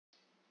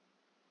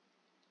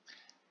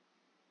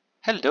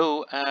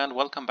Hello and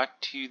welcome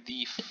back to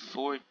the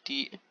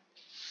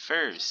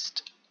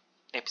 41st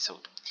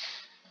episode.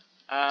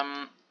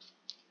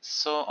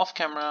 So off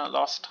camera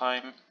last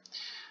time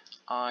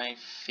I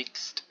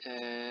fixed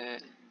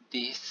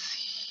this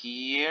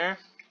here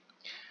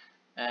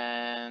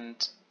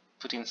and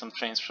put in some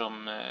trains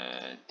from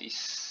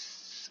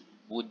this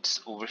woods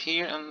over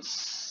here and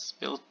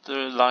built the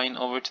line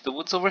over to the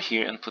woods over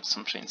here and put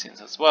some trains in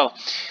as well.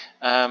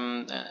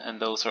 And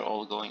those are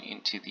all going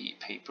into the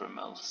paper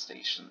mill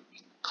station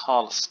in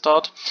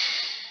Karlstad.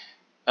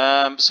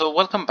 So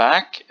welcome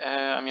back.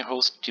 I'm your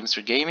host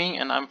Jimster Gaming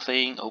and I'm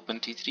playing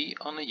OTTD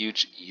on a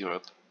Huge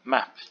Europe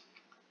map.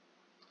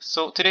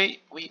 So today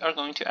we are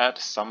going to add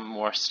some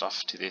more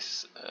stuff to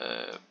this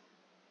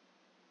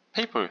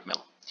paper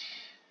mill.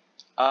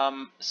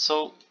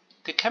 So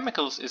the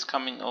chemicals is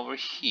coming over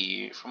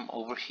here, from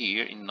over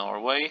here in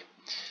Norway,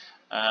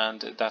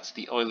 and that's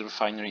the oil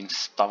refinery in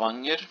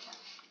Stavanger.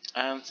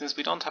 And since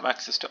we don't have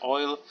access to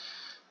oil,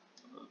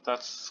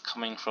 that's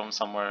coming from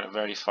somewhere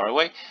very far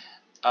away,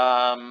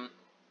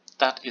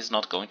 that is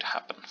not going to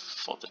happen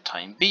for the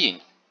time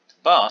being.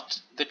 But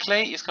the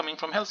clay is coming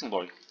from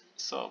Helsingborg,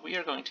 so we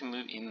are going to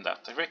move in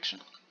that direction.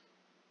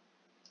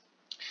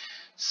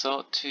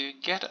 So to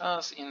get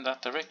us in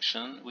that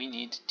direction, we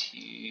need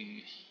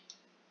to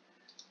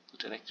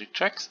put electric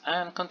tracks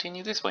and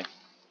continue this way.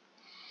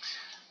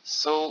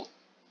 So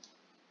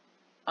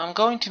I'm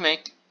going to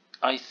make,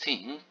 I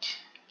think,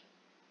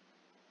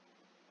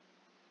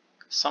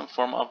 some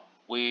form of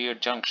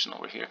weird junction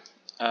over here.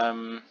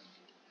 And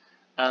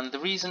the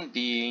reason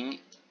being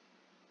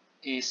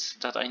is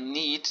that I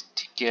need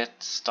to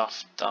get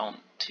stuff down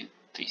to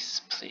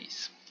this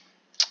place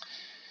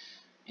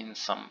in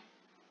some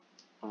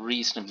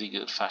reasonably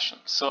good fashion.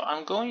 So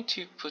I'm going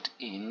to put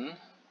in,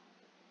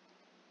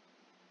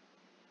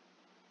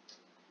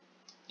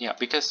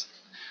 because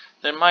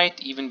there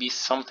might even be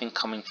something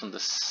coming from the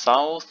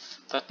south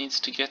that needs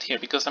to get here,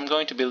 because I'm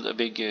going to build a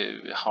big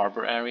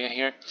harbor area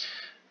here,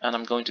 and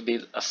I'm going to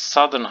build a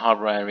southern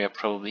harbor area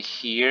probably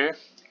here,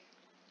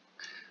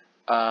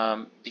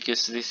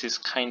 because this is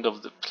kind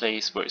of the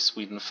place where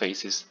Sweden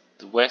faces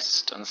the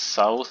west and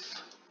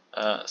south,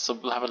 so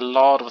we'll have a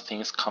lot of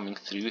things coming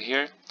through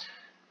here,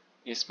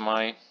 is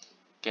my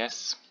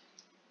guess.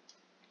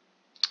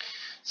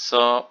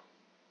 So,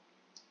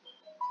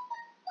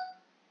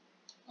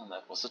 and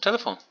that was the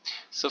telephone.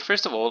 So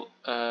first of all,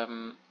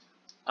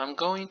 I'm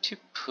going to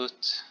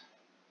put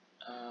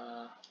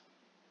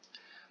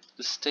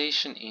the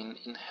station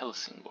in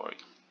Helsingborg,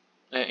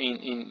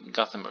 in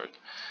Gothenburg,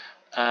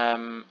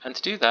 and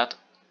to do that,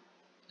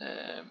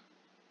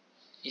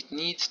 it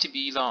needs to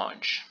be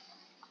large.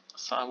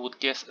 So I would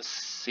guess a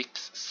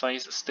 6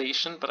 size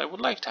station, but I would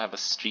like to have a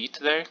street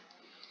there,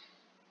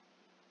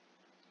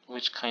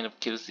 which kind of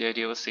kills the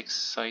idea of a 6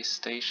 size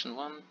station.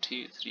 1,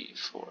 2, 3,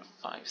 4,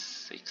 5,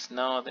 6.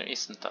 No, there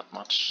isn't that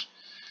much.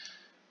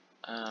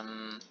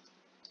 I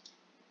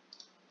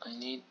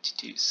need to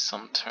do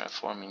some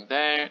terraforming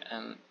there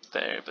and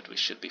there, but we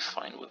should be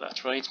fine with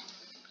that, right?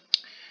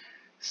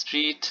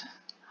 Street,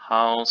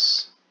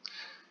 house,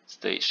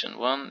 station.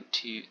 1,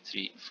 2,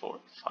 3, 4,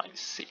 5,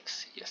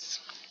 6. Yes.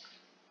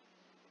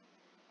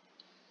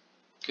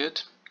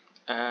 Good.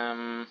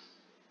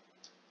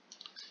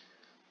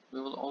 We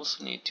will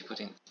also need to put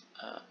in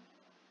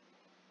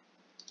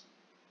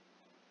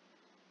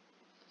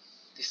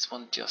this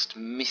one just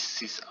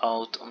misses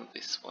out on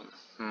this one.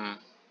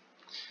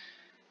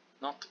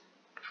 Not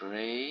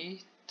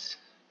great.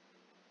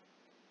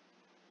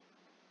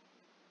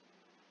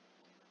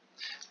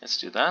 Let's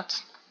do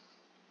that.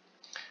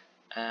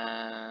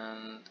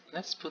 And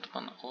let's put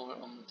one over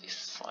on this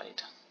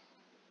side.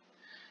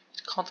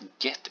 It can't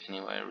get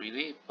anywhere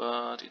really,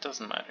 but it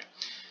doesn't matter.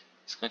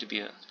 It's going to be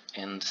an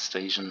end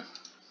station.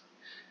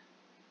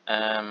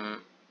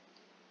 And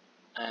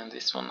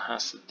this one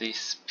has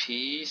this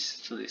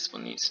piece, so this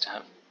one needs to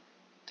have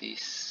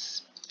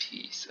this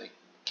piece, I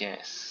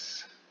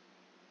guess.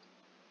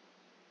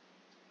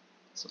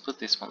 So put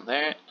this one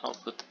there, I'll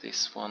put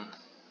this one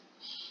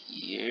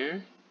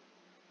here,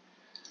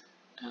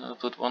 and I'll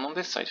put one on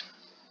this side.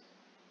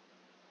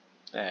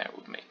 There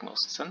would make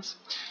most sense.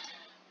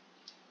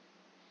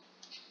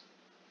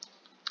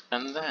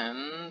 And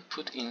then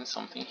put in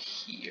something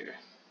here.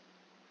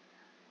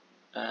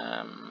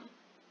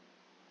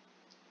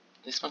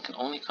 This one can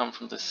only come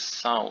from the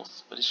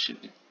south, but it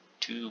should be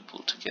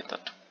doable to get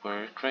that to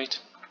work, right?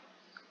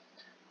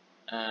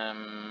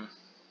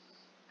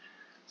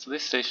 So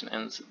this station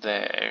ends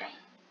there.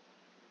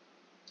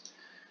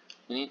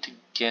 We need to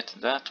get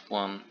that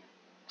one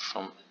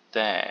from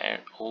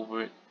there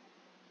over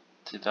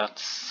to that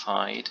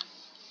side,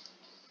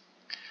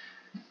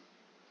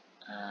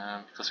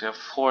 because we have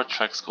 4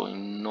 tracks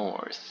going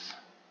north.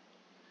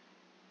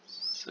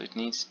 So it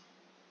needs,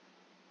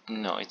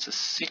 no, it's a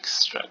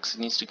 6 tracks.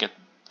 It needs to get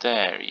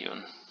there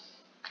even.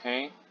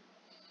 Okay.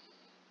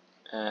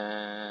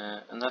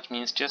 And that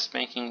means just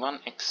making one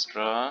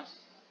extra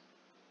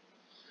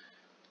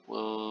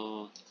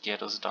will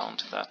get us down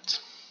to that.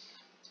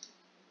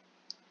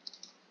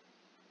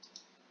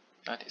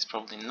 That is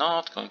probably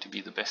not going to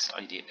be the best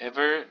idea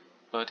ever,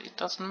 but it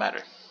doesn't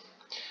matter.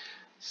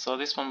 So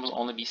this one will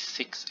only be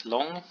 6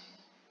 long,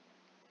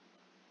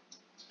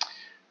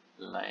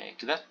 like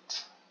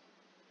that.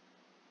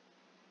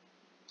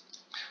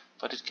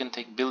 But it can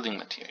take building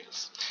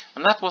materials.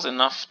 And that was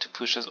enough to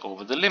push us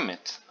over the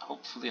limit.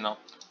 Hopefully not.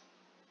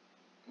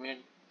 We're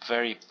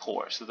very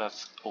poor, so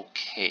that's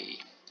okay.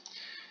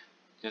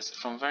 Because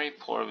from very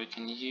poor we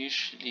can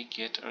usually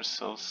get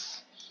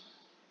ourselves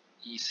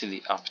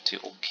easily up to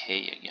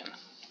okay again.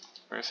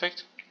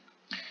 Perfect.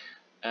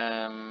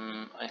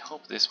 I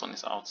hope this one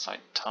is outside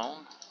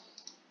town.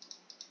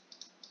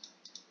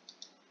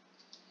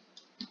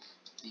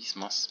 These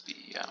must be,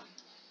 yeah.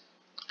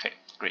 Okay,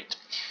 great.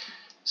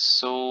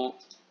 So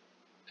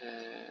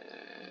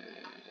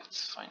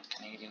let's find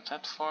Canadian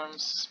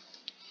platforms.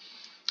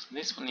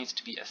 This one needs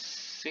to be a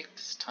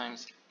 6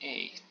 times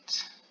 8.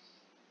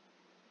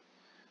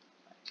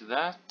 Like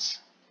that.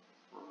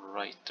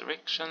 Right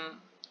direction.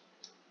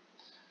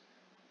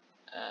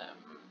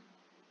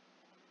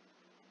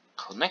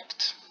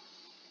 Connect.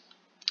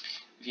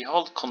 If you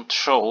hold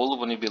Control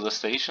when you build a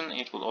station,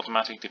 it will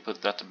automatically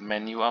put that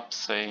menu up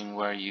saying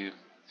where you,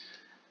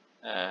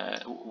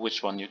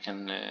 which one you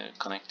can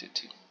connect it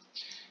to,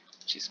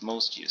 which is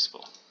most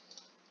useful.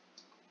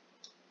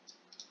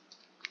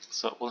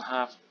 So we'll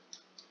have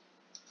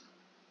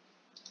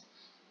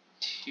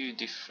 2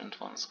 different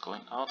ones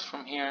going out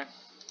from here.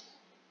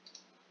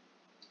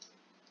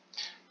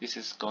 This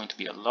is going to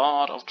be a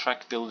lot of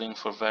track building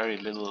for very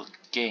little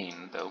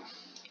gain though,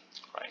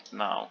 right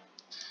now.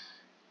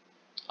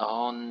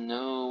 Oh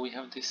no, we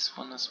have this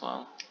one as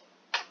well.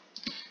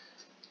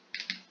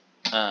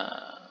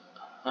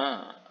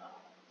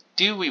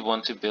 Do we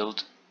want to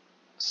build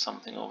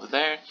something over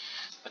there?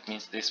 That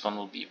means this one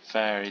will be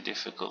very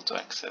difficult to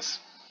access.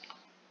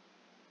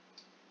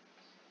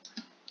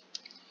 I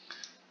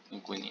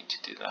think we need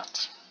to do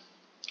that.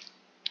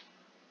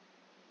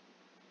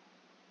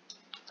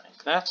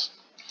 Like that.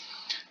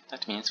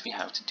 That means we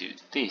have to do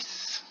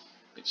this,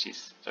 which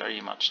is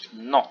very much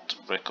not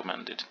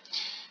recommended.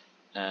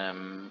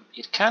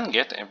 It can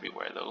get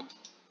everywhere though.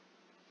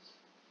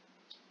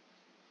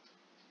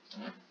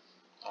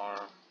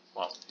 Or,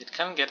 well, it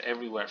can get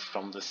everywhere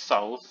from the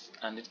south,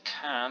 and it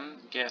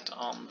can get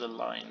on the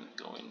line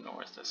going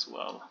north as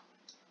well.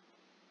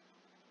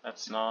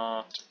 That's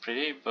not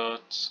pretty,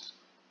 but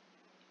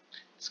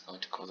it's going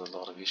to cause a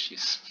lot of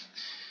issues.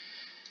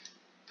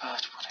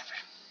 But whatever.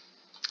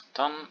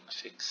 Done,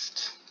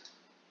 fixed.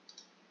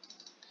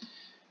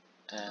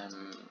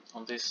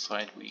 On this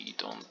side we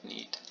don't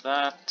need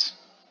that,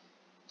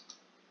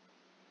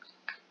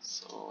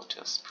 so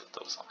just put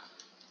those on.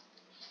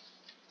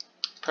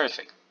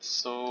 Perfect.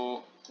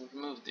 So we'll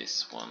remove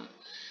this one,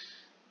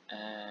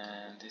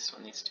 and this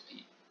one needs to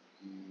be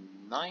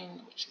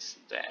 9, which is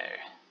there,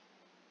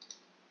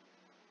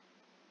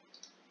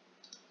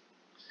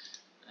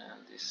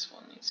 and this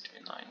one needs to be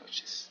 9,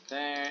 which is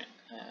there,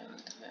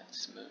 and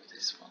let's move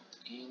this one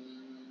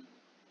in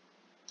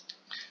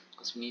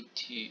because we need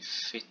to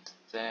fit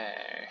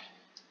there.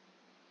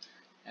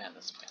 Yeah,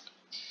 that's fine.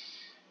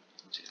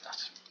 We'll do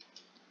that.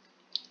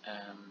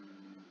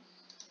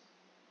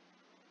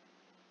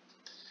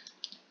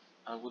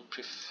 I would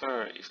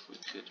prefer if we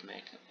could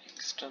make an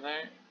extra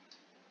there.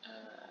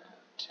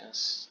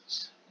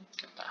 Just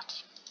look at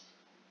that.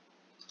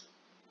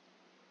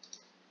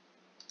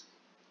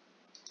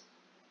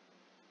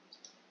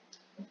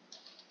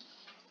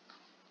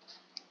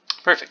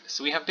 Perfect.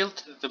 So we have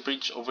built the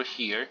bridge over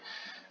here.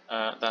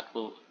 That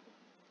will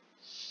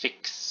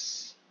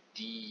fix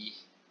the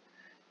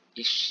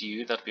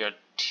issue that we are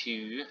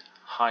 2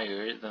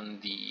 higher than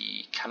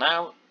the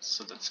canal,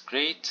 so that's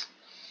great.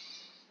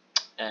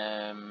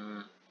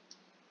 And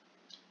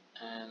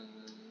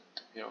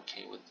we're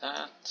okay with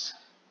that.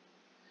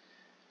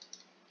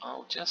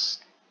 I'll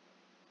just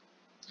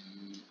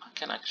I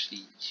can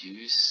actually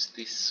use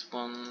this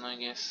one, I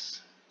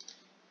guess.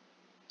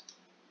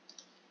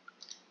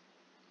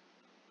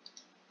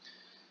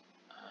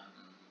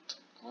 And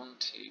 1,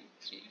 2,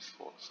 3,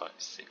 4, 5,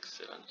 6,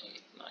 7,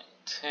 8, 9,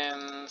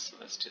 10. So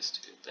let's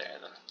just do it there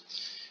then.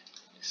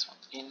 This one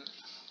in.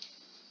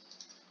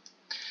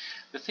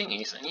 The thing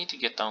is, I need to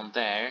get down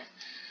there.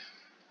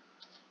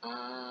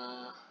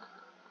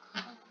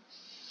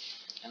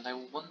 And I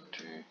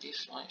wonder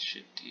if I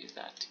should do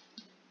that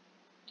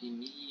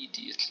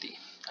immediately.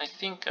 I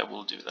think I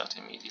will do that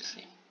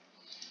immediately.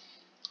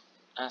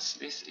 As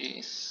this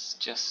is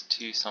just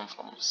to some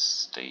form of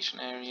station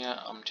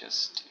area, I'm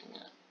just doing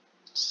a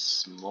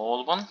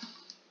small one.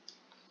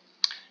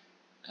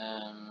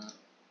 And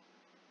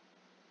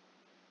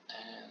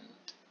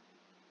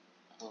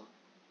we'll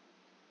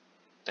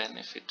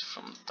benefit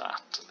from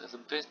that a little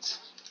bit,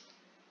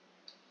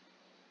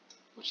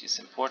 which is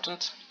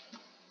important.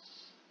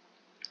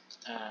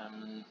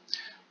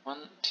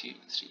 1, 2,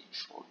 3,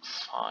 4,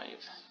 5,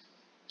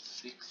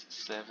 6,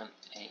 7,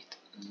 8,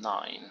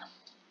 9.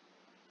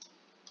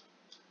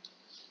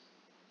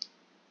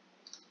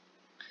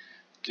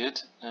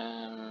 Good.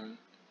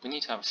 We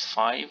need to have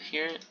 5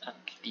 here at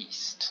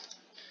least,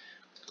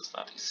 because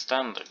because that is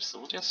standard, so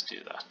we'll just do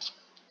that.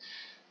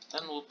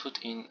 Then we'll put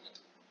in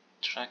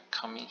track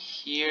coming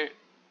here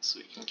so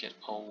we can get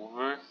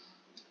over.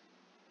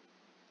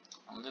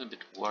 I'm a little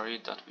bit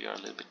worried that we are a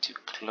little bit too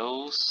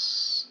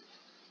close.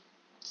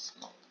 That's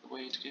not the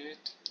way to do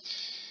it.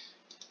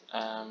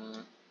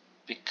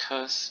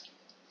 Because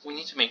we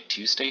need to make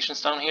two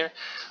stations down here.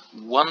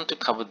 One to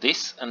cover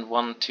this and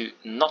one to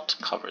not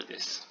cover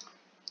this.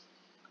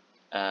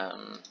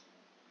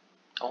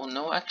 Oh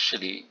no,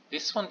 actually,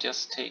 this one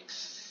just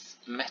takes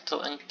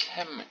metal and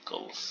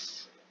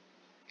chemicals.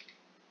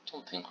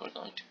 Don't think we're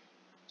going to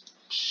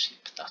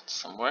ship that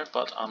somewhere,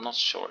 but I'm not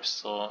sure,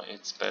 so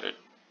it's better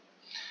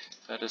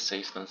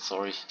safe than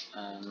sorry.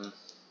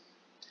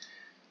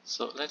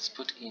 So let's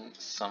put in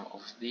some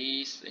of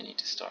these. They need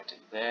to start it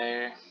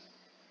there.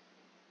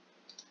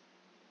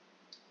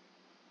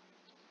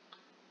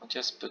 I'll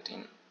just put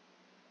in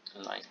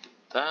like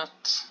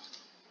that,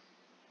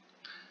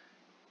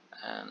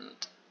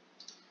 and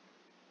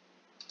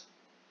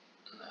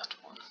that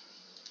one.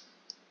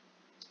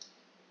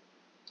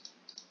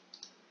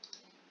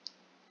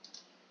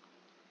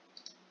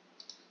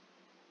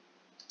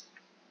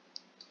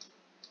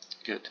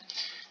 Good.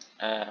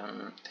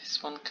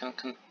 This one can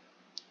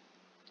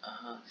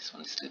this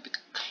one is a little bit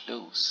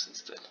close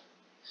instead,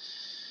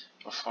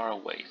 or far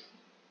away.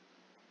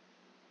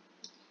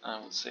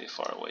 I would say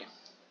far away.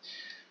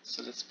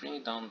 So let's bring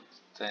it down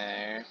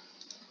there.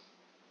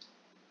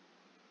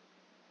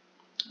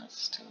 That's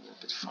still a little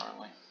bit far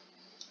away.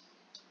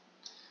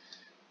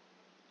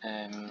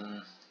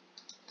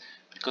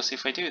 Because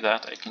if I do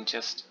that, I can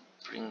just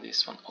bring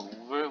this one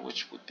over,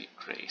 which would be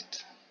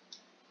great.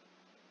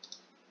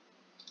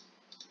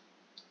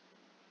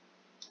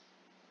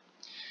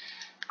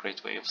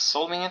 Great way of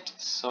solving it.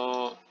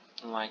 So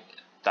like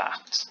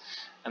that.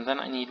 And then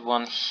I need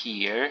one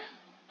here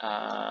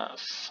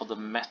for the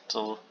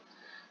metal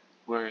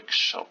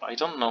workshop. I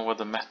don't know where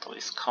the metal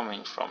is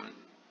coming from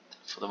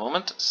for the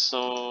moment,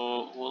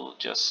 so we'll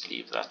just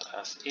leave that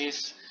as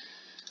is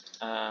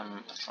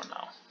for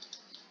now.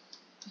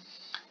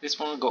 This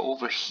one will go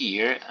over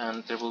here,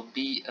 and there will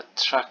be a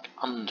track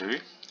under,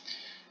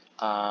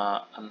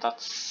 and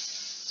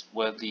that's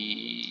where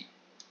the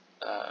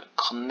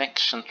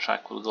connection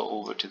track will go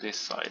over to this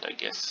side, I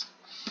guess.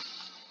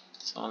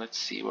 So let's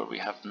see where we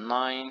have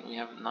 9. We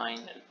have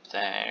 9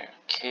 there.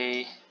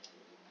 Okay,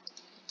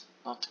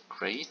 not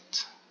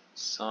great.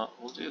 So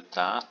we'll do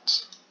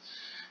that.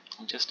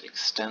 I'll just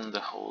extend the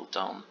hole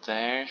down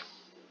there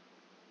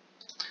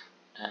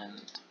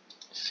and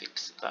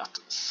fix that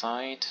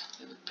side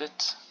a little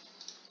bit.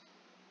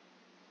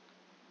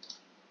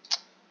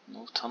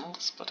 No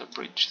tunnels, but a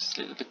bridge is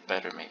a little bit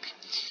better maybe.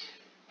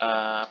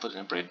 Put in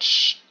a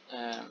bridge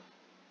and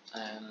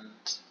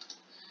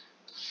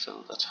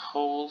fill that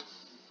hole.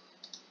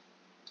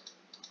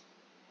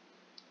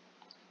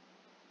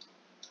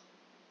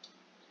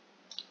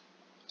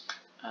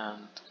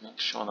 And make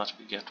sure that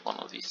we get one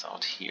of these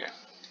out here.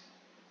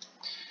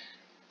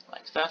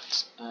 Like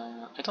that.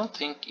 I don't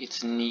think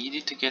it's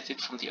needed to get it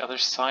from the other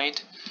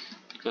side,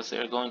 because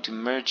they're going to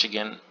merge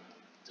again,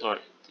 or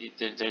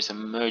there's a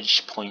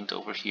merge point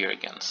over here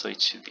again, so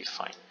it should be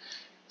fine.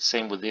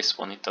 Same with this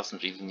one, it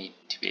doesn't really need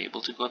to be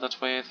able to go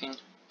that way, I think,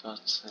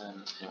 but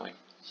anyway.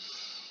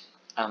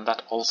 And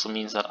that also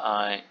means that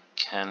I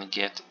can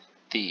get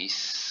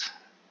this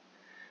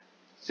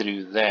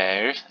through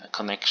there, a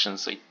connection,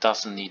 so it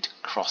doesn't need to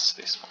cross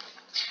this one.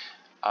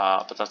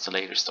 But that's a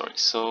later story.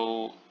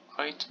 So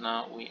right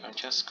now we are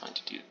just going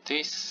to do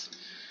this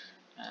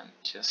and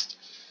just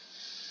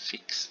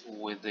fix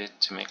with it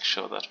to make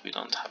sure that we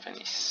don't have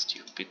any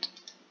stupid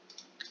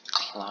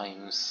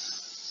climbs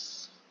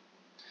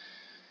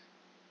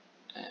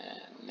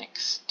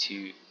next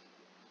to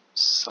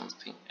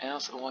something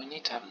else. Oh, I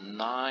need to have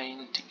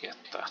 9 to get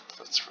that,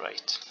 that's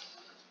right.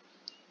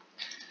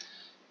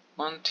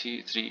 1,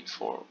 2, 3,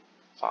 4,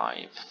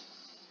 5.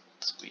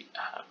 So we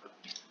have a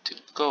bit to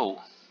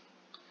go.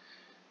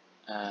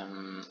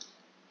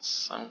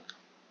 So I'm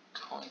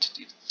going to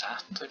do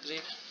that, I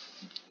believe.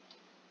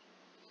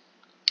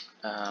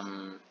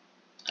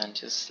 And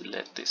just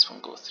let this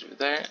one go through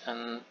there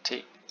and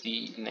take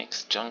the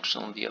next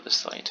junction on the other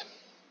side.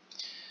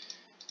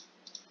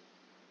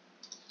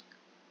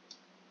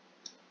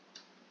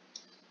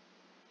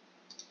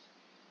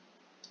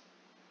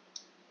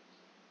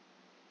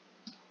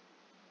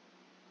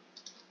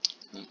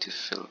 Need to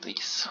fill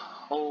this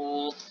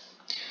hole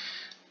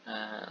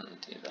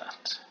and do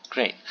that.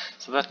 Great.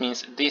 So that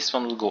means this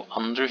one will go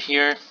under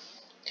here.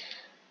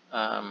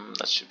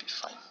 That should be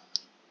fine.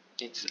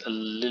 It's a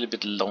little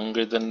bit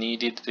longer than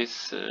needed,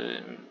 this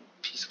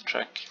piece of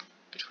track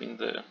between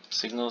the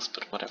signals,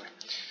 but whatever.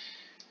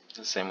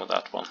 The same with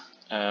that one.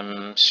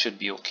 Should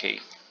be okay,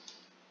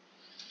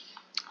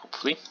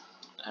 hopefully.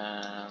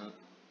 I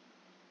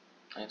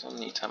don't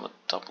need to have a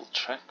double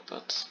track,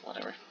 but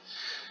whatever.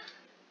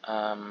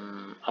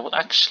 I will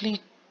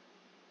actually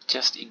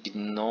just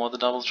ignore the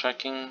double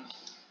tracking.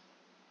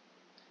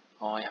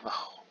 Oh, I have a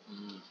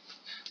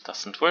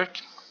doesn't work.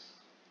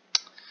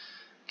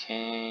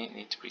 Okay,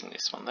 need to bring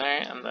this one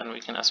there, and then we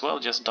can as well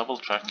just double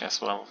track as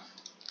well.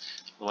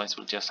 Otherwise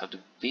we'll just have to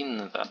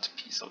bin that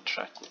piece of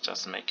track, which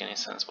doesn't make any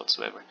sense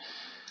whatsoever.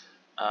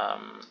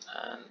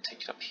 And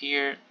take it up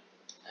here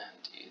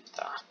and do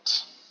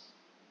that.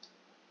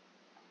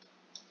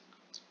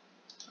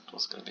 That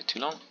was going to be too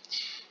long.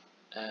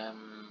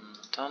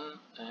 Done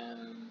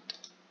and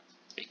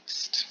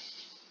fixed.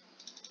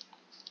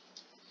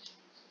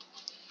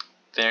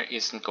 There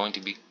isn't going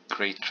to be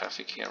great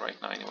traffic here right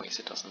now anyways,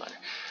 it doesn't matter.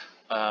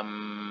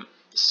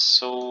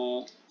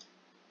 So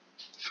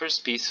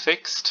first piece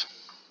fixed,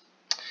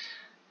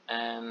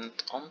 and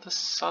on the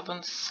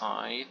southern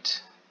side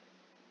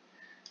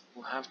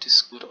we'll have to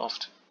scoot off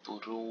to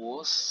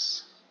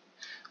Borås,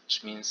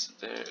 which means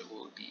there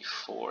will be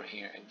 4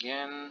 here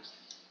again.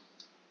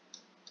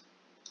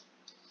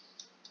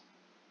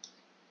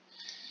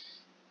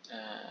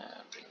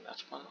 Bring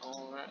that one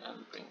over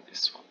and bring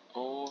this one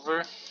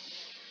over.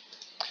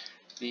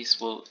 These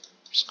will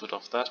scoot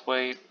off that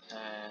way,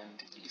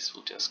 and these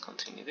will just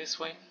continue this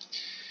way.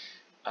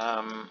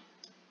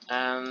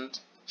 And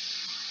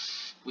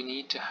we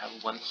need to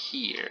have one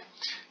here.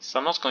 So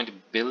I'm not going to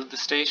build the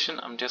station,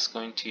 I'm just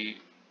going to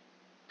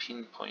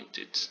pinpoint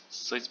it.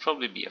 So it's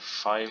probably be a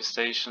 5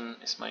 station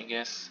is my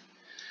guess.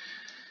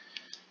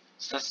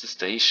 So that's the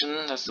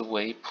station, that's the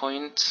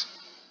waypoint,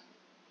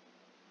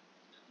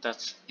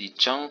 that's the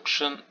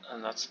junction,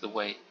 and that's the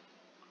way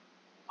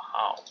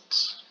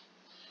out.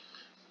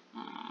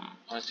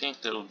 I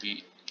think there will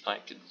be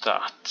like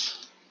that,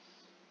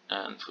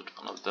 and put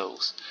one of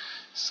those.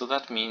 So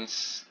that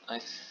means I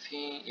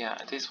think, yeah,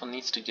 this one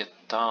needs to get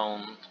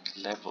down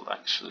level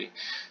actually.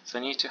 So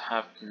I need to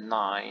have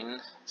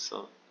 9,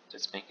 so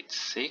let's make it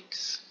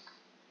 6.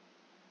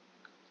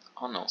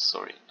 Oh no,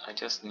 sorry, I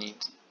just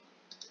need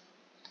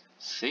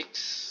 6,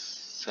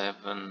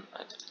 7,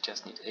 I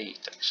just need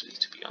 8 actually,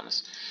 to be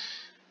honest,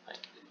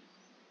 like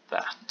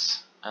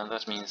that. And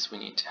that means we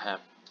need to have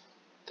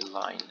the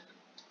line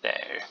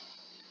there,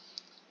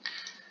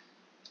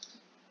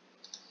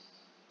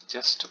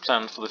 just to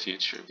plan for the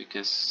future,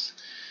 because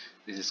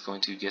this is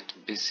going to get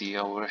busy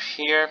over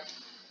here.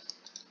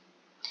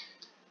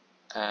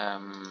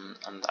 And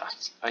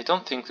that, I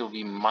don't think there will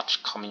be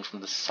much coming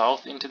from the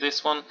south into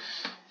this one,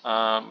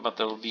 but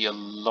there will be a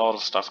lot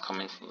of stuff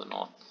coming from the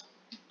north,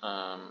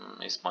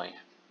 is my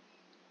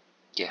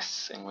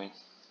guess anyway.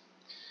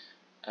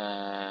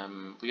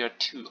 We are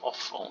 2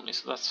 off only,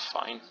 so that's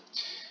fine.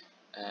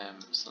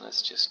 So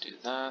let's just do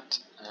that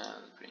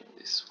and bring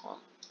this one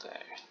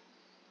there.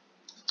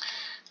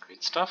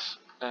 Great stuff.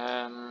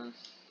 And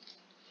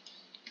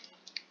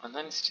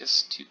then it's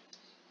just to,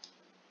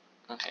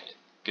 okay,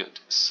 good.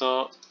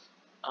 So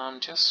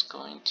I'm just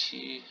going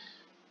to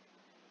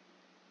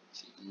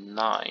see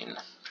 9,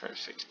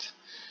 perfect.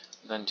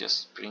 Then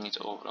just bring it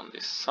over on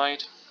this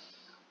side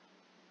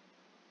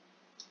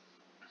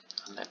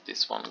and let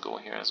this one go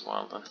here as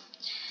well then.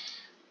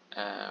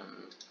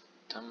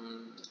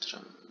 Dum,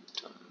 dum,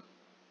 dum,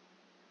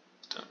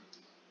 dum.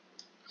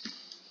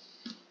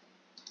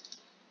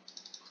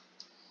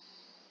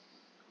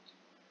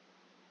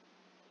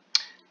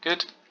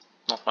 Good,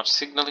 not much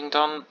signaling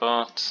done,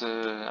 but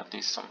at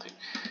least something.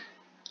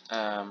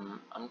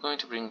 I'm going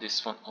to bring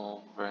this one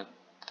over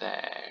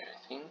there,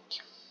 I think.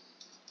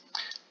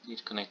 Need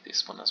to connect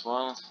this one as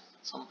well at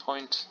some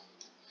point.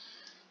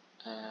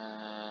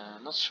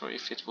 Not sure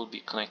if it will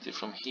be connected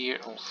from here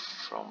or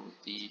from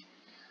the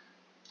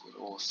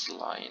Borås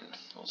line,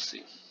 we'll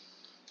see.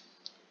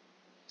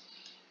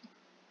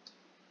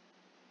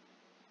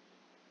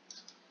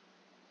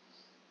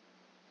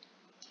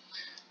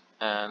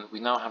 And we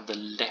now have the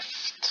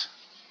left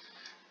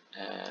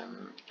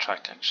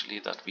track actually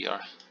that we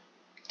are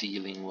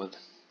dealing with,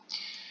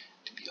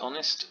 to be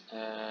honest.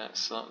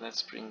 So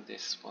let's bring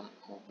this one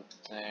over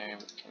there.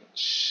 We can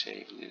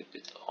shave a little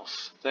bit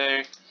off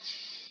there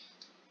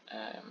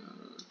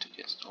to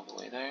get it all the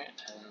way there,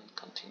 and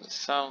continue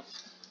south.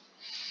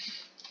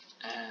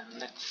 And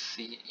let's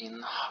see,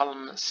 in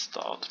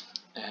Halmstad,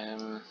 we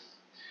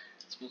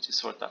need to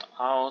sort that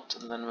out,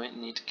 and then we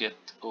need to get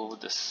over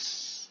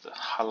this, the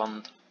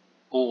Halland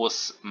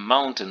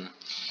mountain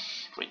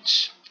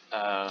ridge,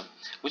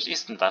 which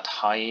isn't that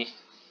high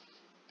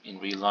in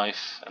real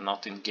life and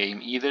not in game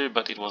either,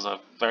 but it was a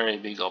very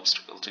big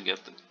obstacle to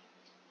get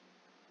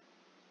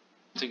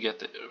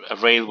a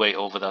railway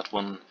over that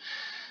one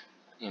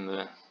in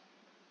the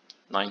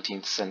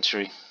 19th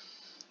century.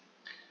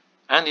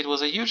 And it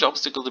was a huge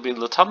obstacle to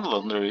build a tunnel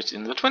under it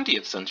in the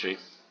 20th century.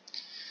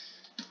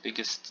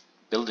 Biggest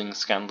building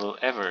scandal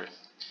ever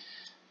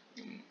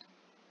in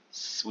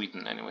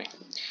Sweden anyway.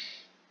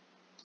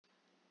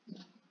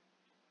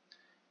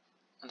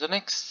 And the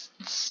next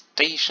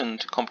station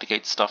to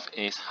complicate stuff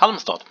is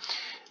Halmstad,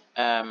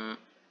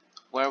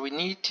 where we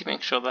need to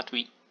make sure that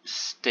we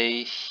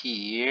stay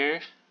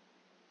here,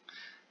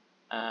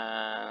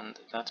 and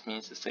that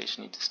means the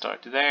station needs to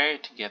start there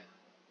to get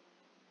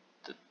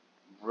the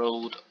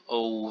road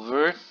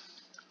over.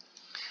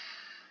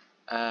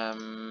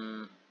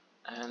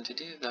 And to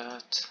do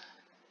that,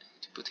 I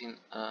need to put in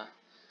a,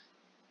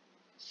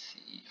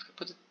 see if I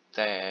put it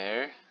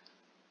there.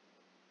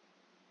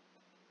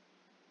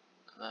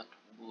 That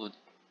would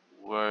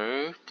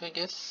work, I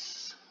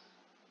guess.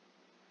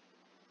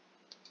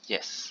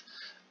 Yes,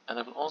 and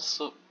I will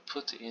also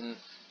put in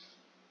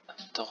a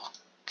dock.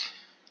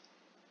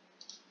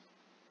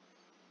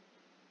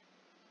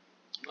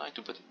 I'd like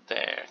to put it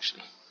there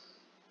actually.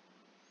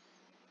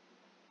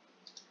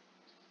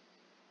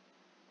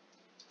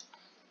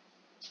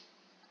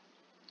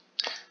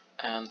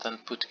 And then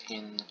put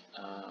in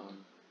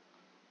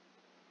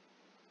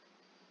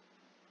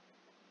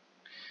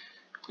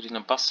a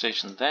bus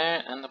station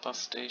there and a bus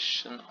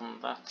station on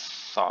that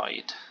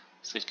side,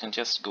 so it can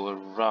just go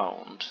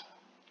around.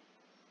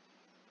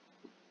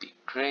 Would be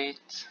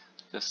great,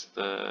 because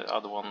the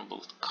other one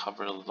will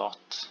cover a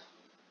lot.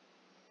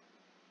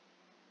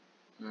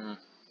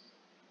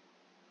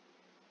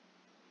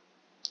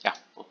 Yeah,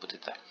 we'll put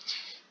it there.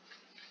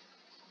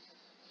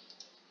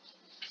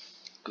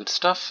 Good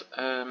stuff.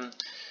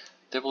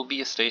 There will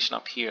be a station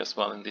up here as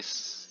well in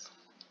this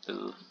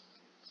little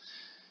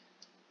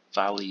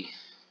valley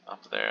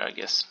up there, I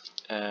guess.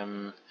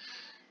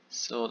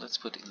 So let's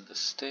put in the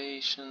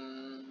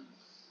station,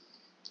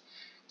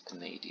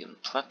 Canadian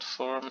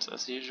platforms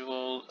as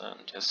usual, and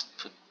just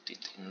put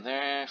it in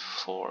there.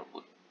 4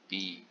 would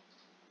be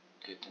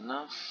good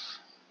enough.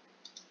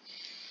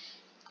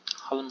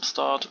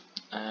 Halmstad,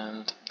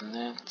 and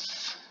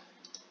let's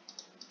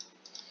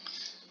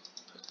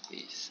put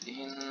these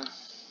in.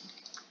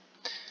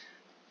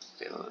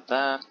 Fill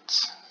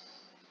that.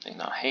 They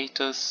now hate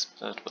us,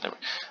 but whatever.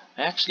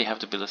 I actually have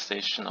to build a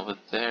station over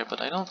there,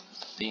 but I don't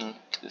think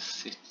the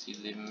city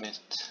limit...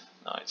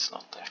 No, it's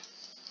not there.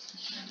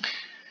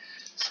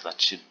 So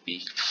that should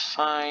be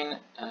fine.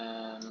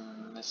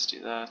 Let's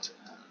do that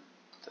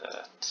and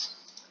that.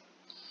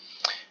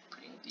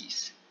 Bring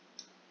these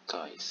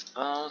guys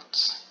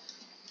out.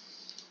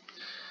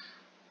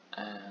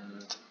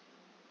 And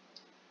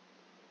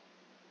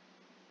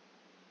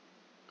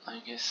I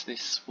guess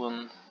this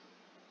one...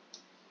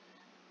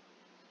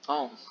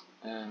 Oh,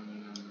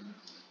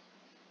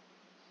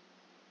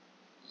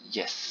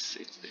 yes,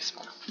 it's this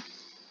one.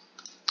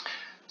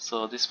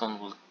 So this one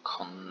will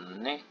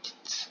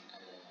connect,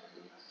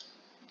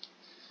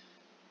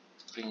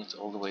 bring it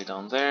all the way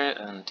down there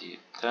and do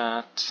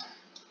that.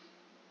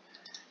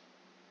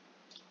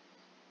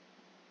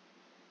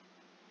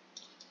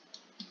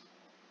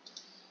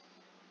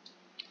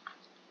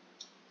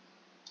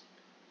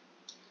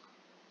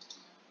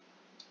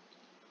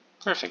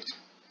 Perfect.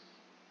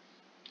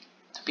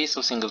 The piece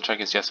of single track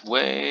is just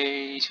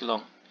way too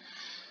long.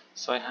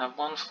 So I have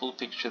one full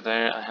picture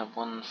there, I have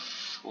one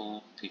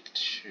full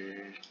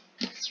picture,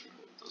 let's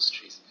remove those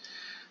trees.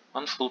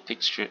 One full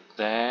picture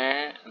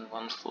there, and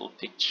one full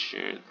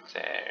picture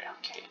there.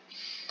 Okay,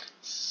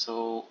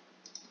 so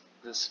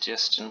the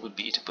suggestion would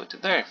be to put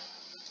it there.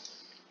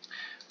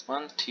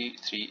 1, 2,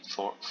 3,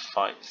 4,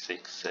 5,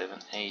 6, 7,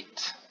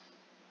 8.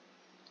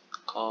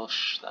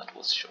 Gosh, that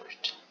was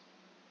short.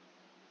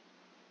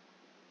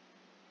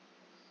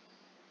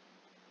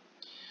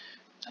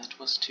 That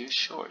was too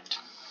short.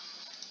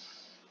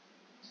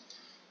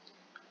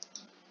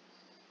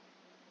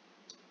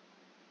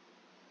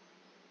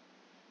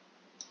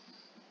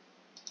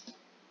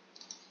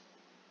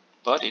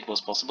 But it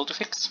was possible to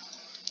fix.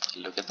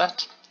 Look at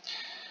that.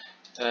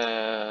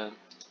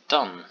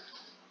 Done.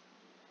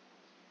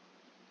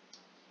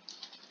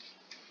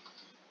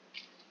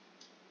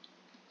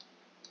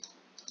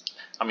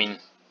 I mean,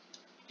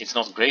 it's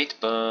not great,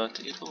 but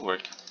it will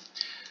work.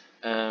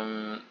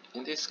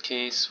 In this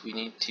case, we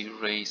need to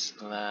raise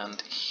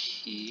land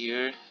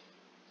here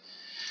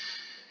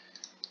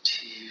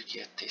to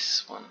get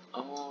this one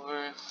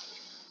over.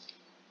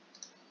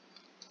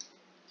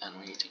 And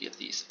we need to get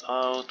these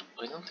out.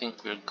 I don't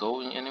think we're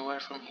going anywhere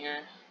from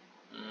here.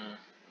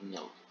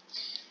 No.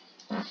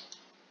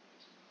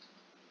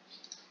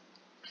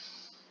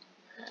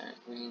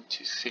 We need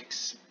to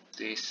fix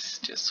this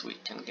just so we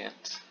can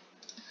get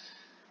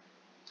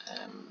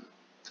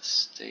the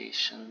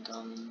station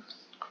done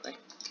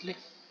correctly.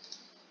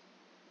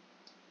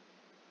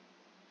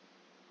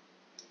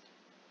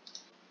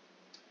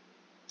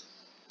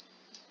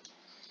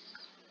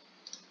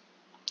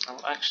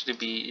 I'll actually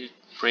be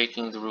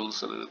breaking the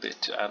rules a little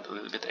bit to add a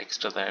little bit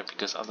extra there,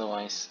 because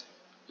otherwise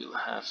we'll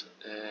have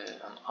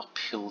an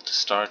uphill to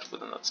start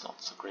with, and that's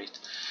not so great.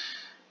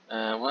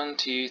 1,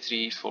 2,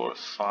 3, 4,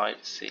 5,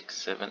 6,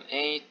 7,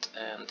 8,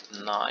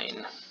 and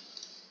 9.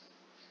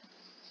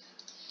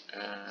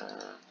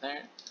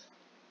 There,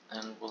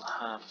 and we'll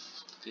have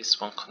this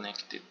one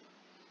connecting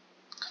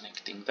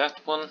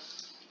that one.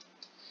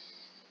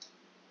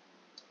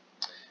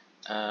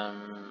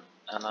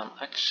 And I'm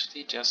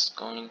actually just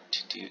going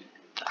to do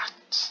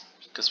that,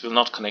 because we'll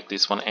not connect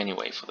this one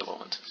anyway for the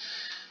moment.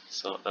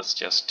 So that's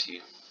just to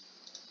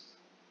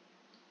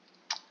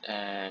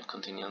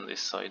continue on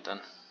this side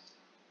then.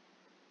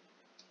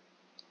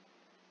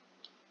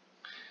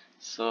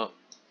 So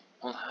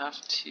we'll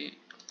have to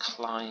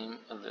climb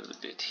a little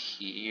bit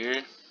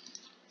here.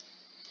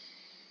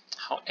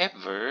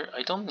 However,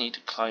 I don't need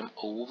to climb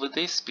over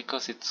this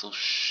because it's so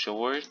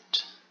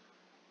short.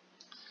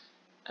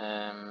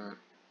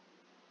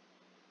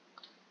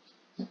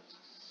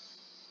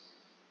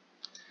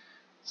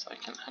 So I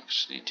can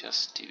actually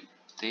just do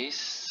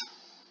this.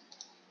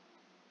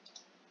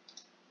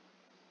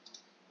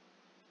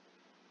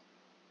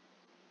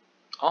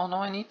 Oh no,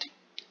 I need to.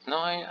 No,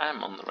 I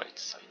am on the right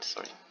side.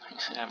 Sorry,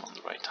 I am on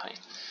the right height.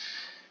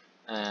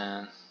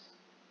 And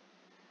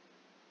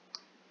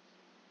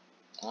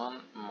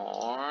one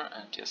more,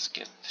 and just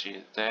get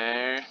through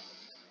there.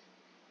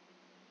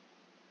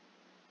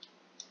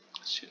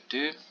 Should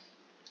do.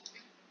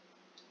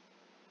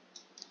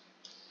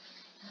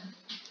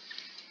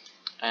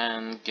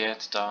 And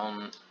get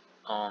down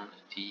on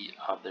the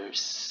other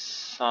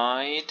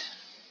side.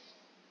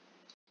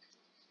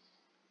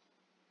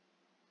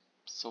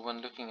 So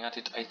when looking at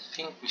it, I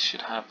think we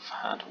should have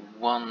had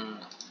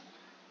one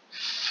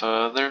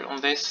further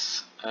on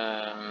this,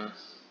 like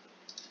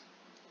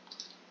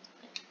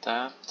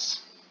that.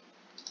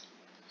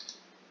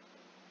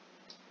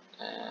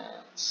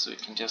 So we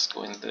can just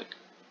go in the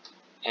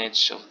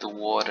edge of the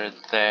water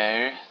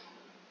there.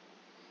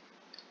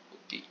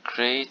 Would be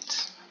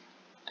great.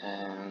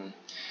 And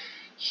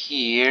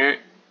here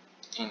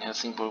in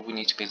Helsingborg we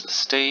need to build a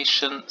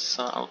station,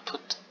 so I'll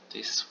put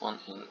this one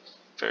in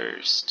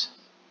first.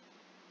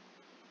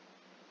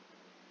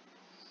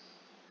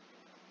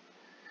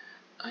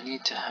 I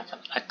need to have an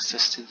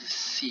access to the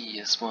sea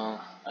as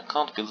well. I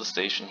can't build a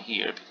station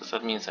here because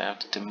that means I have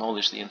to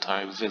demolish the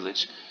entire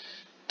village,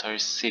 entire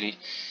city.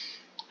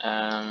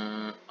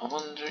 I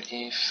wonder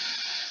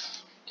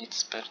if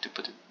it's better to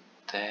put it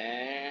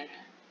there.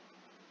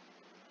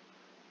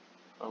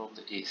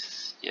 Probably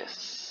is,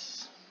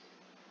 yes.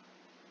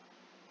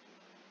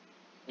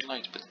 I'd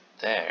like to put it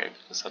there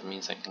because that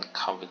means I can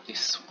cover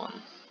this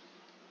one.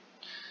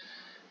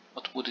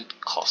 What would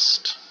it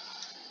cost?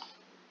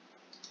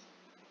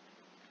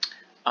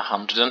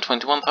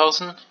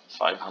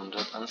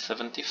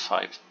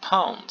 121,575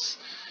 pounds.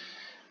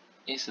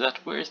 Is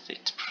that worth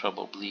it?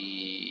 Probably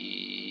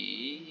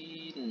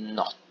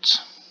not.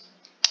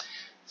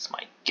 It's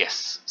my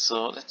guess.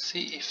 So let's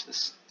see if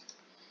this...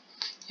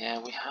 Yeah,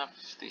 we have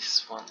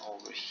this one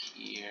over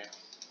here.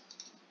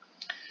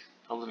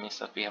 Problem is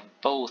that we have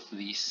both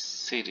these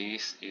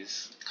cities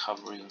is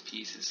covering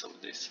pieces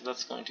of this, so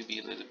that's going to be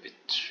a little bit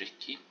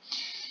tricky.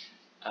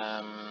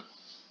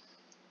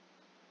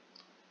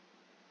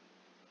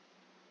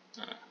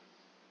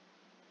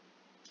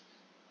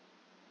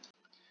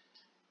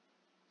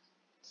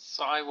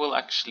 So I will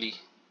actually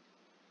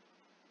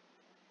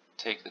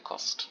take the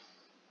cost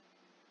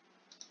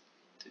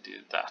to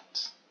do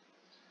that,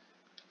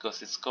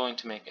 because it's going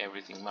to make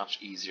everything much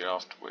easier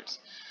afterwards.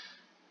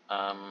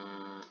 I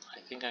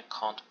think I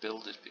can't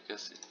build it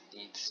because it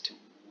needs to...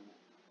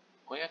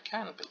 Oh, I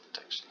can build it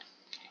actually.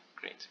 Okay,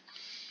 great.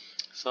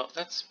 So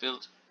let's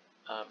build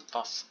a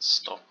bus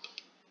stop.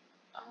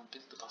 I'll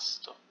build the bus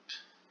stop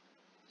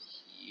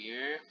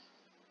here.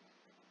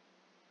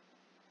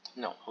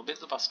 No, I'll build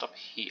the bus stop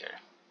here.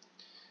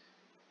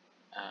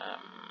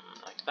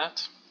 Like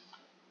that.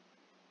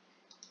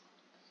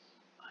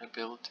 I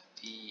built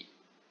the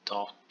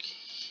dock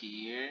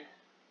here.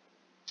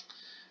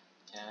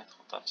 Yeah, I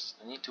thought that.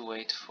 I need to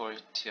wait for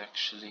it to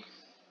actually...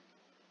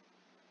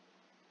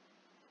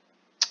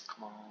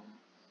 Come on.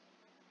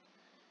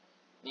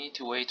 Need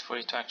to wait for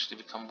it to actually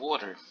become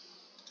water.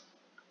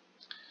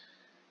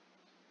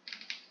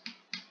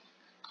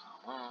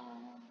 Come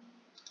on.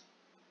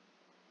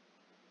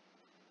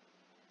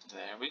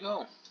 There we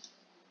go.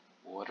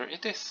 Water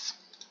it is.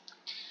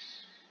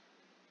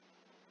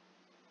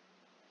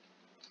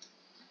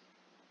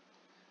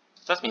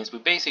 That means we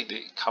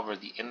basically cover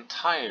the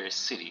entire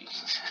city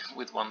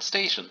with one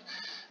station.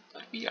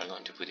 But we are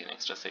going to put in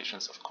extra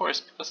stations, of course,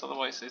 because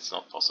otherwise it's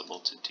not possible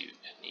to do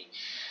any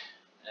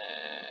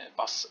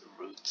bus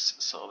routes.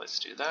 So let's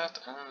do that,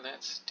 and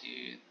let's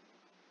do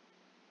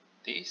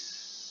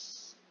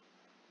this.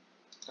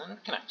 And we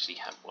can actually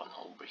have one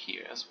over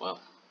here as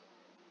well.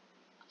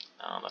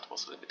 That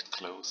was a little bit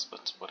close,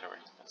 but whatever,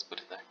 let's put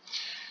it there.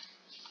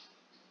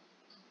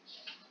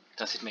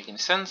 Does it make any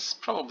sense?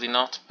 Probably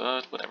not,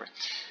 but whatever.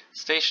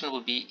 Station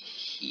will be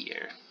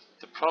here.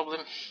 The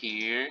problem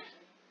here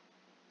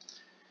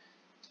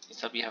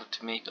is that we have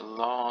to make a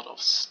lot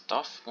of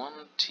stuff. 1,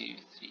 2,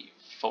 3,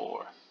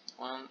 4.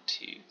 1,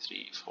 2,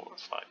 3, 4,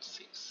 5,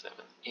 6,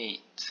 7,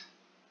 8.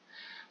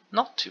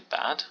 Not too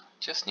bad.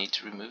 Just need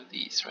to remove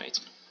these, right?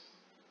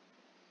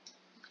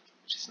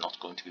 Which is not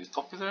going to be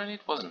popular, and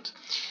it wasn't.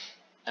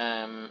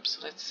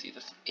 So let's see,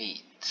 that's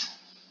 8.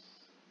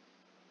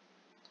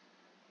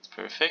 That's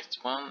perfect.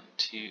 1,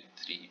 2,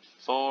 3,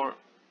 4.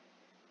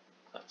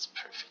 That's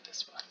perfect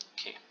as well.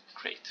 Okay,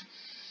 great.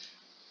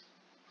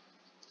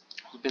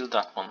 We'll build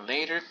that one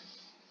later.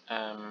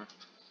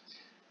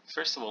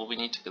 First of all, we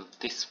need to build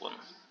this one.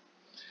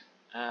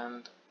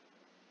 And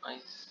I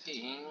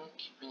think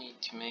we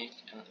need to make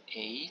an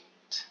 8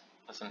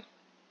 as an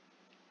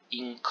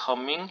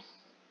incoming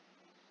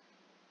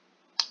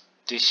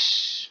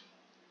dish,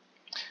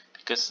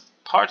 because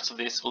parts of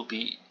this will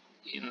be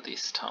in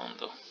this town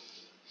though,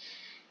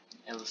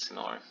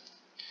 Elsinore.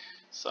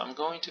 So I'm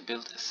going to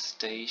build a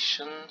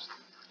station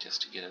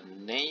just to get a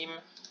name.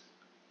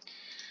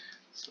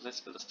 So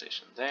let's build a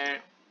station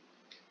there.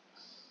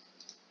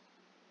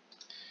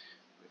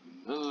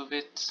 Remove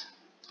it,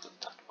 put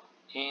that one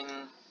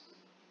in.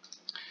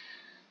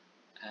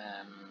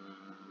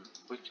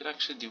 We could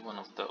actually do one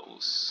of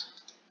those.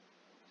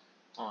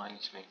 Oh, I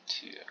need to make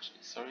two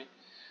actually, sorry.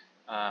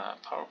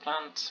 Power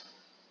plant.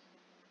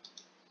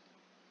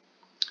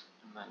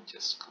 And then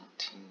just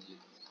continue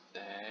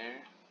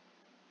there.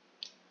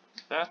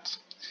 Like that.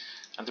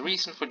 And the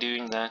reason for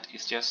doing that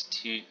is just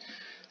to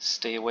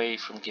stay away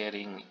from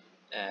getting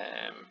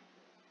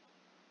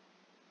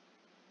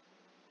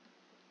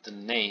the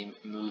name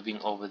moving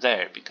over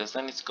there, because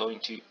then it's going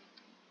to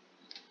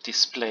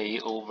display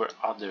over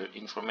other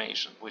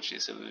information, which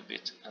is a little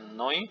bit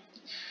annoying,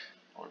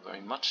 or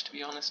very much to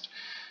be honest.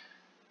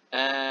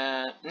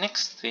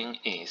 Next thing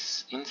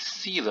is in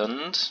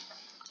Zealand.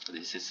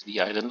 This is the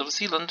island of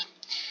Zealand,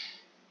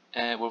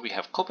 where we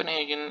have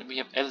Copenhagen, we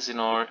have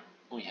Elsinore,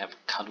 we have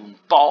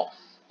Karlstad,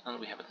 and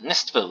we have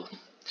Nestville.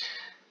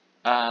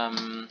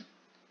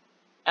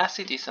 As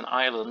it is an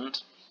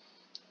island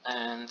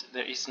and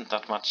there isn't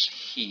that much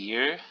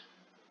here,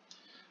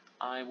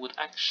 I would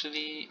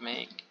actually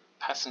make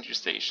passenger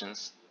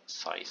stations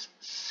size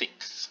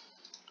 6,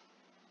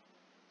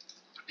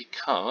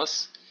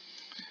 because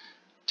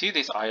to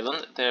this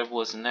island there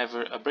was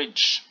never a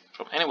bridge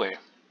from anywhere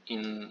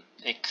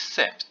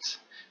except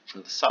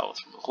from the south,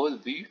 from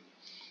Rødby,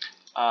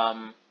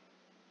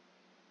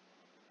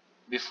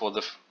 before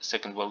the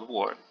Second World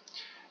War.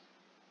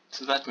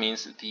 So that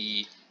means that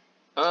the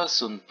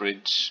Öresund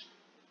Bridge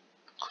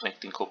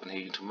connecting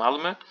Copenhagen to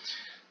Malmö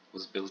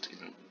was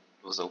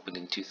opened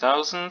in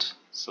 2000,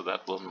 so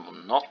that one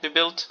will not be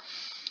built.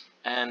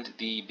 And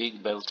the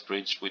Big Belt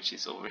Bridge, which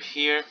is over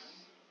here,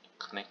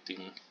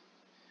 connecting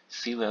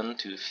Zealand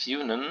to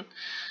Funen,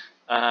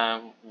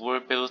 were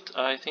built,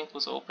 I think,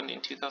 was opened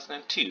in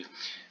 2002.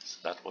 So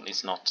that one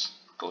is not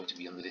going to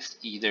be on the list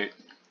either.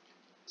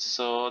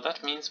 So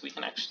that means we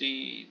can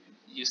actually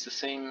use the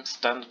same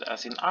standard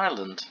as in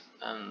Ireland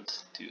and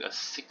do a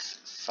 6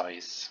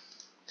 size.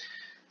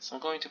 So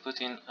I'm going to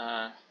put in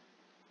a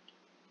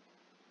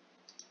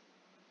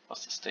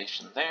bus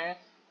station there,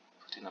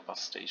 put in a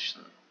bus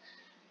station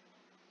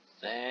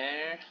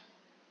there,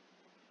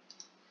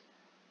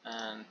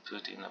 and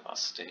put in a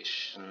bus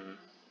station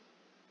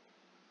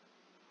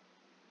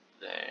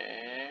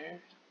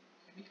there,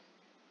 maybe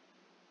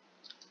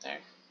there.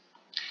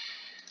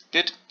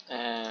 Good.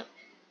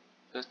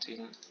 Put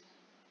in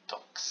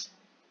docks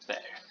there.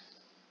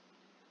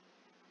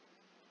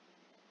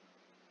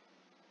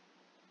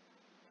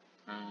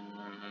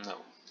 No,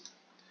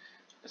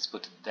 let's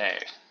put it there,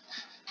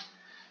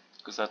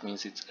 because that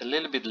means it's a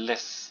little bit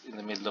less in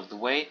the middle of the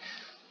way,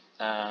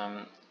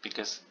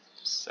 because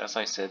as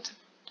I said,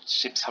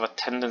 ships have a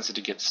tendency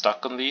to get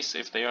stuck on these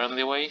if they are on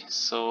the way.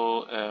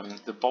 So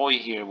the buoy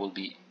here will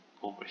be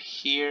over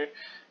here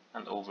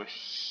and over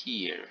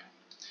here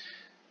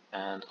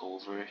and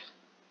over.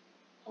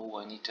 Oh,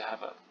 I need to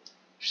have a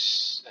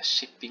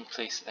shipping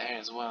place there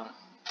as well.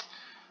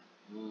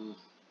 Ooh.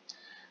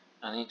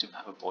 I need to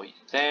have a buoy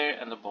there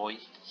and a buoy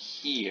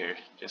here,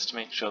 just to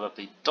make sure that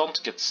they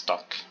don't get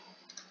stuck,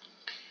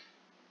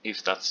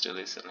 if that still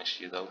is an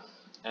issue though.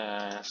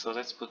 So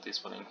let's put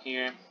this one in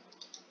here.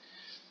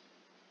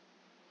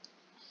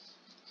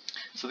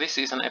 So this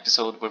is an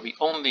episode where we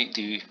only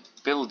do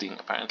building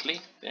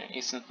apparently. There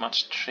isn't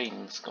much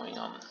trains going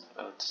on,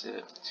 but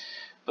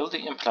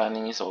building and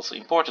planning is also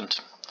important.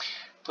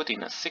 Put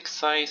in a 6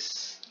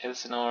 size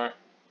Elsinore.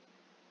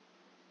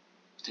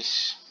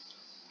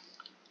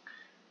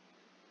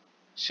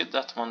 Should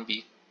that one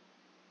be...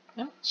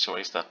 I'm not sure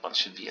if that one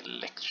should be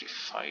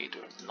electrified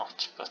or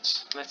not,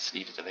 but let's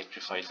leave it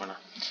electrified for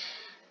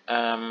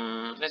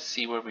now. Let's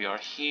see where we are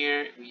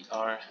here. We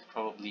are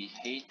probably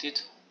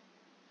hated.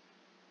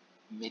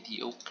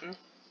 Mediocre.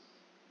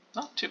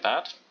 Not too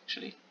bad,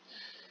 actually.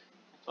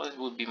 I thought it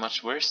would be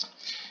much worse.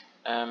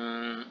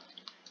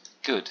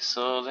 Good,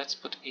 so let's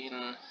put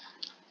in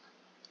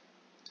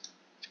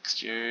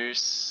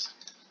fixtures.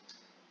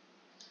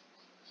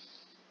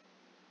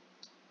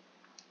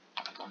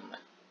 Put one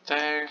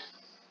there.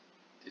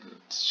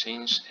 Didn't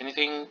change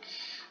anything.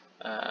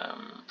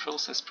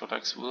 Processed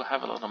products will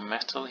have a lot of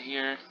metal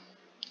here.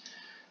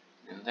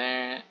 In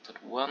there,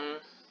 put one.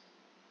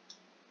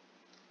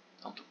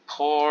 Down to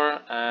poor,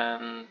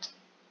 and it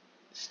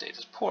stayed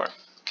as poor.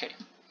 Okay,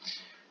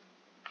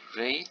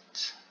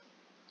 great.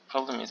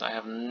 Problem is I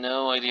have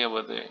no idea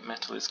where the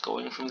metal is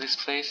going from this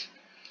place.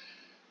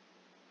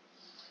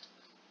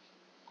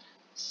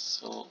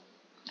 So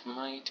it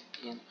might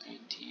be an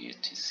idea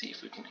to see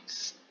if we can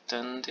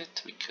extend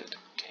it. We could.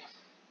 Okay.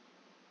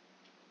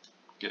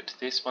 Good.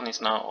 This one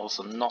is now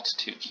also not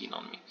too keen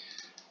on me.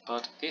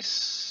 But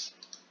this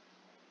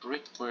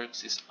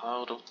Brickworks is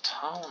out of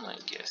town, I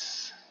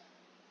guess.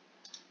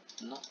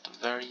 Not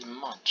very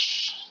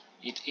much.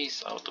 It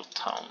is out of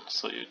town,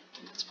 so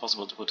it's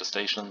possible to put a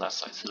station on that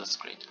side, so that's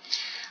great.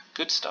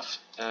 Good stuff.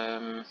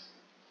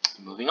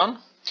 Moving on.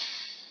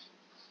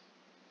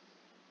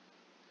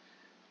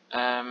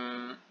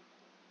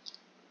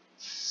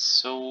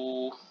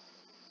 So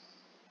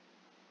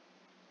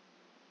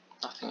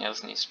nothing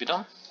else needs to be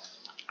done.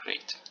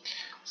 Great.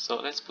 So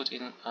let's put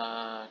in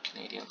a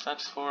Canadian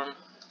platform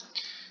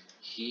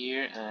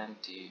here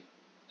and do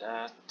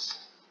that.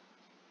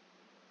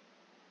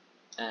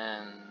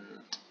 And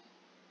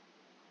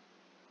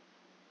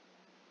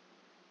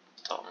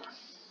done.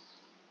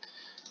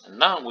 And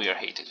now we are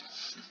hated.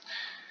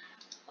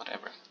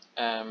 Whatever.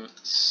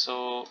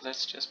 So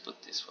let's just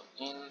put this one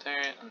in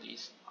there and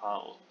these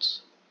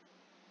out.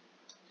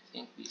 I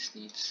think this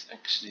needs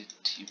actually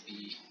to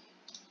be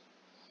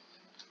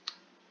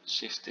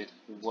shifted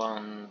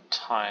one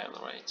tile,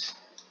 right?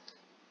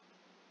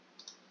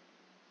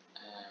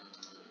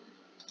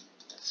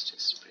 Let's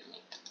just bring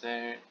it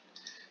there.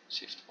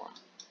 Shift one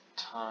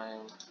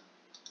tile.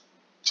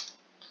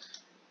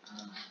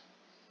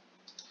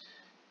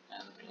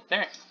 And bring it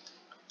there.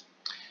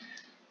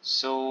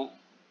 So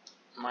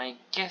my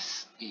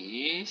guess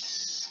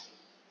is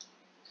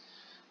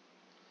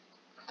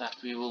that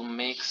we will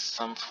make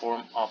some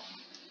form of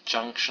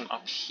junction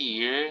up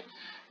here.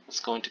 It's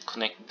going to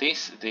connect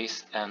this,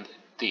 this and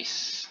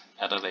this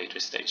at a later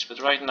stage, but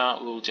right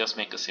now we'll just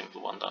make a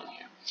simple one down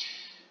here.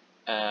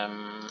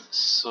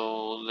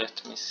 So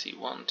let me see,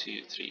 1,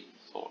 2, 3,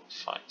 4,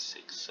 5,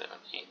 6, 7,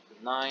 8,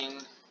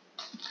 9.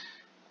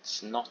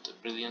 It's not a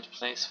brilliant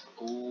place.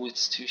 Oh,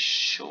 it's too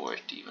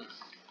short even.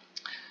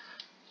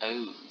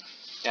 Oh,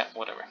 yeah,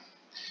 whatever.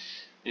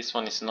 This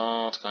one is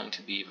not going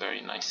to be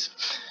very nice.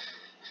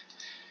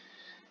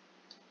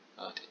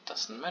 But it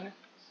doesn't matter.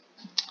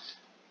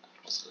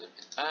 That was a little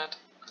bit bad.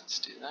 Let's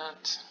do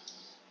that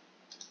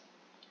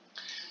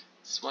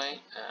this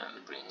way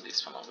and bring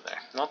this one over there.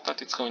 Not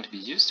that it's going to be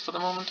used for the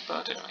moment,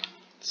 but anyway.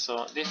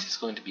 So this is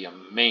going to be a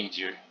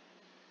major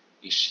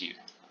issue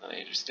at a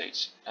later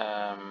stage.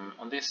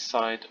 On this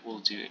side we'll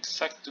do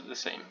exactly the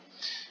same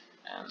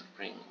and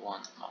bring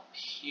one up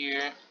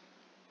here.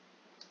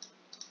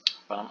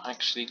 But I'm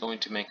actually going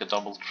to make a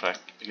double track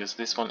because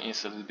this one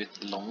is a little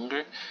bit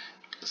longer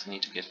because I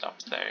need to get it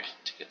up there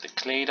to get the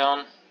clay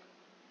down.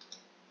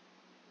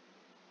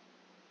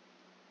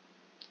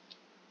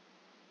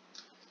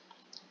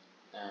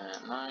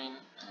 And 9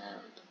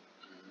 and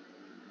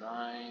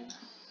 9.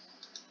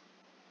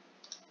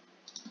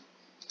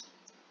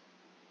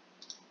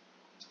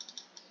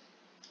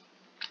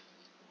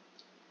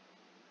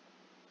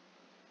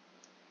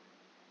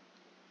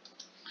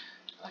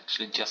 I'll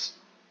actually just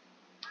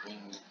bring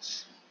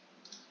this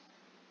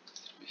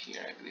through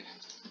here, I believe,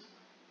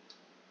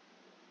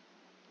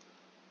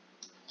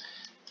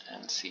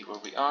 and see where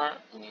we are.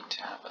 We need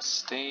to have a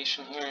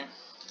station here.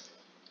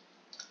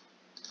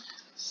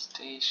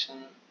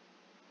 Station.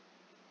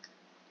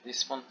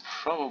 This one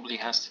probably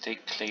has to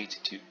take clay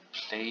to 2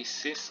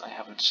 places. I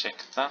haven't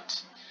checked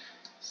that,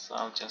 so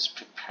I'll just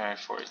prepare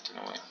for it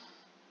anyway.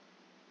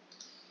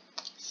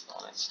 So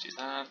let's do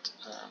that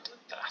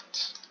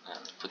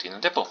and put in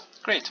a depot.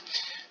 Great.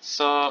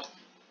 So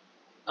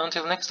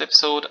until next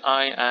episode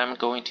I am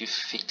going to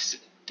fix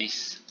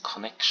this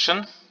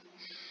connection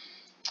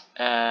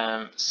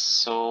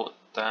so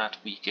that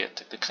we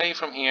get the clay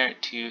from here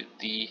to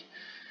the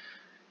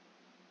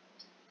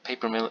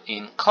paper mill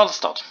in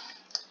Karlstad.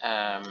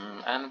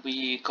 And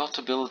we got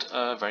to build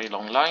a very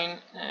long line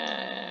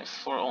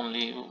for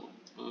only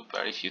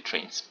very few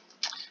trains.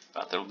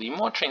 But there will be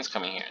more trains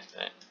coming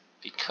here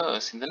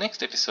because in the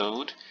next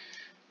episode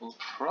we'll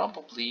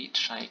probably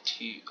try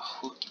to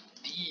hook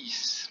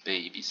these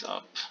babies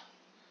up.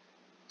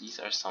 These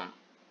are some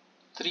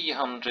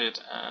 300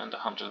 and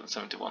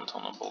 171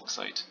 ton of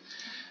bauxite,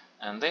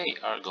 and they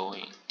are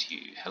going to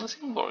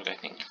Helsingborg, I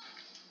think.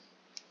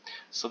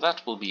 So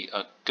that will be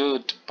a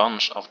good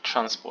bunch of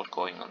transport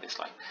going on this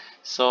line.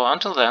 So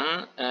until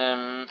then,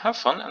 have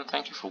fun and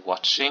thank you for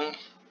watching.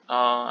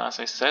 As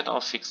I said,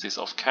 I'll fix this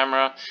off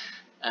camera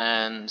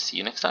and see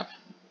you next time.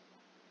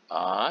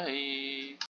 Bye!